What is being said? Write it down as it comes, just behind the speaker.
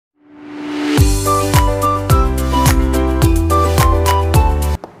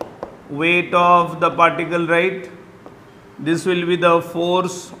weight of the particle, right? This will be the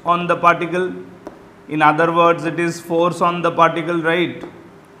force on the particle. In other words, it is force on the particle, right?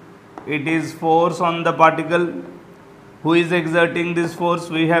 It is force on the particle. Who is exerting this force?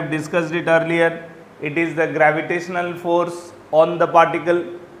 We have discussed it earlier. It is the gravitational force on the particle,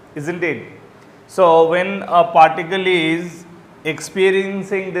 isn't it? So when a particle is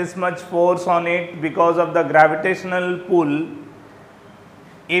experiencing this much force on it because of the gravitational pull,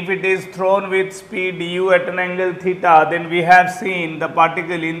 if it is thrown with speed u at an angle theta, then we have seen the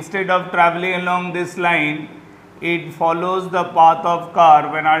particle, instead of traveling along this line, it follows the path of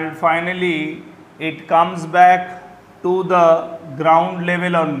curve, and finally it comes back to the ground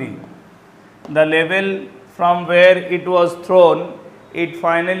level only. The level from where it was thrown, it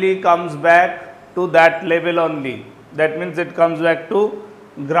finally comes back to that level only. That means it comes back to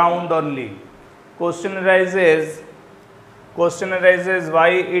ground only. Question arises why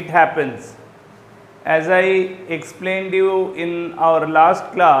it happens. As I explained you in our last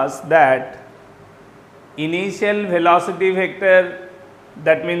class that initial velocity vector,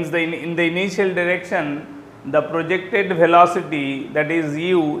 that means in the initial direction, the projected velocity, that is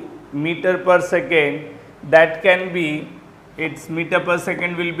u meter per second, that can be, its meter per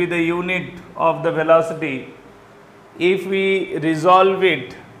second will be the unit of the velocity. If we resolve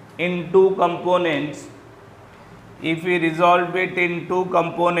it in two components,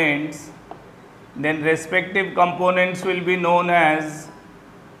 then respective components will be known as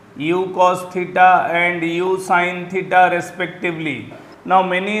u cos theta and u sin theta respectively. Now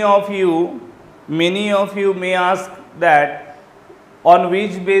many of you may ask that on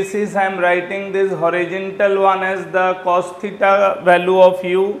which basis I am writing this horizontal one as the cos theta value of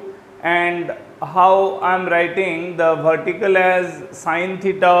u, and how I am writing the vertical as sin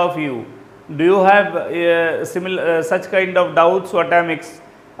theta of u. Do you have similar such kind of doubts? What I am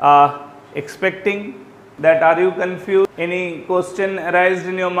expecting? That are you confused? Any question arised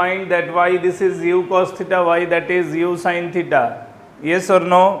in your mind that why this is u cos theta, why that is u sin theta? Yes or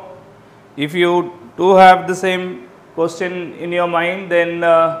no? If you do have the same question in your mind, then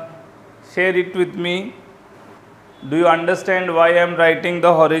share it with me. Do you understand why I am writing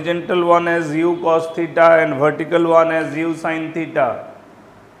the horizontal one as u cos theta and vertical one as u sin theta?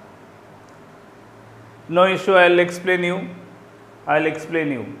 No issue, I will explain you.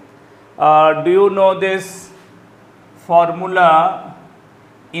 Do you know this formula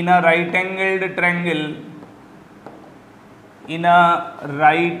in a right angled triangle? In a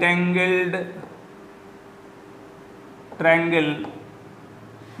right angled triangle,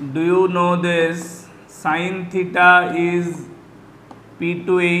 do you know this? Sin theta is P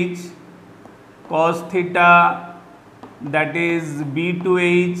to H, cos theta, that is B to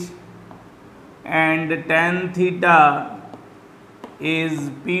H, and tan theta is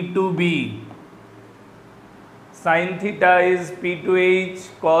P to B. Sin theta is P to H,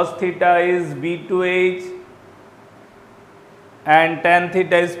 cos theta is B to H, and tan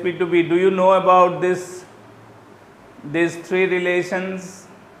theta is P to B. Do you know about these three relations,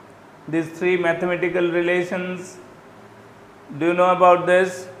 these three mathematical relations? Do you know about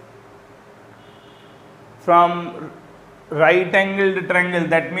this? From right angled triangle,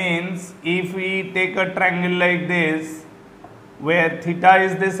 that means if we take a triangle like this, where theta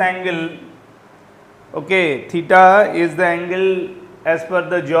is this angle, okay, theta is the angle as per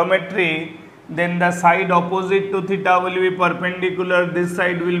the geometry, then the side opposite to theta will be perpendicular, this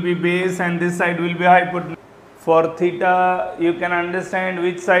side will be base and this side will be hypotenuse. For theta, you can understand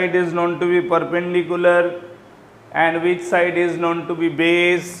which side is known to be perpendicular and which side is known to be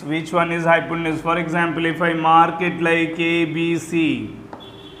base, which one is hypotenuse. For example, if I mark it like A, B, C,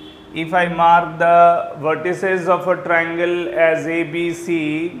 if I mark the vertices of a triangle as A, B,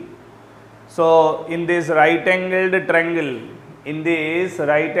 C, so in this right angled triangle,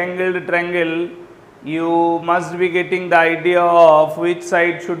 you must be getting the idea of which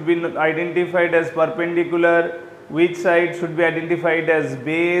side should be identified as perpendicular, which side should be identified as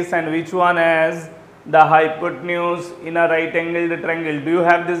base, and which one as the hypotenuse in a right angled triangle. Do you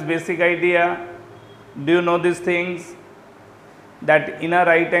have this basic idea? Do you know these things? That in a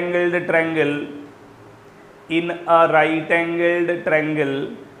right angled triangle,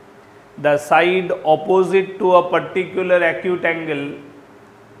 the side opposite to a particular acute angle,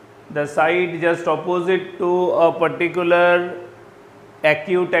 the side just opposite to a particular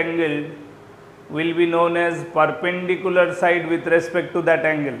acute angle will be known as perpendicular side with respect to that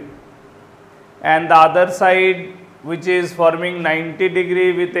angle, and the other side which is forming 90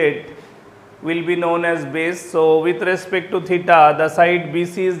 degree with it will be known as base. So with respect to theta, the side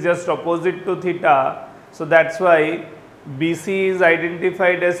BC is just opposite to theta, so that's why BC is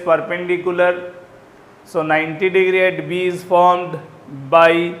identified as perpendicular. So 90 degree at B is formed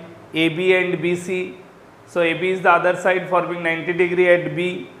by AB and BC. So AB is the other side forming 90 degree at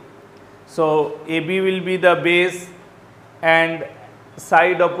B. So AB will be the base and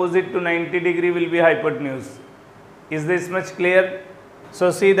side opposite to 90 degree will be hypotenuse. Is this much clear?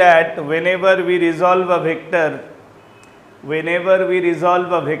 So see that whenever we resolve a vector,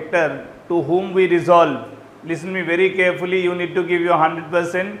 to whom we resolve, listen to me very carefully, you need to give your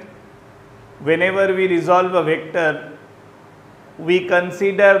 100%. Whenever we resolve a vector, we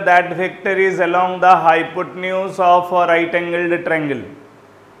consider that vector is along the hypotenuse of a right angled triangle.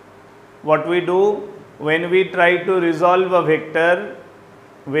 What we do when we try to resolve a vector,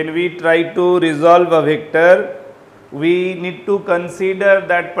 we need to consider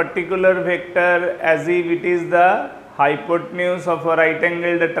that particular vector as if it is the hypotenuse of a right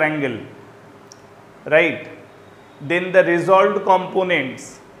angled triangle, right? Then the resolved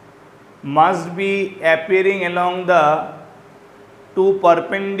components must be appearing along the two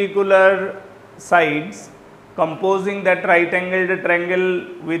perpendicular sides composing that right angled triangle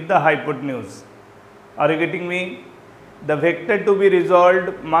with the hypotenuse. Are you getting me? The vector to be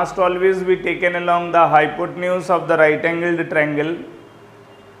resolved must always be taken along the hypotenuse of the right angled triangle,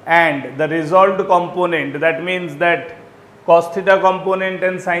 and the resolved component, that means that cos theta component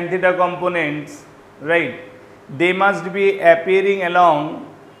and sin theta components, right, they must be appearing along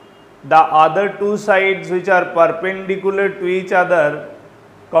the other two sides which are perpendicular to each other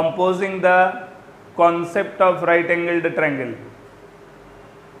composing the concept of right angled triangle.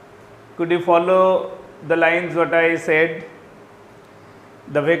 Could you follow the lines what I said?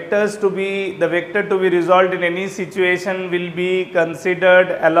 The vector to be resolved in any situation will be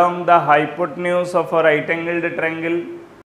considered along the hypotenuse of a right angled triangle.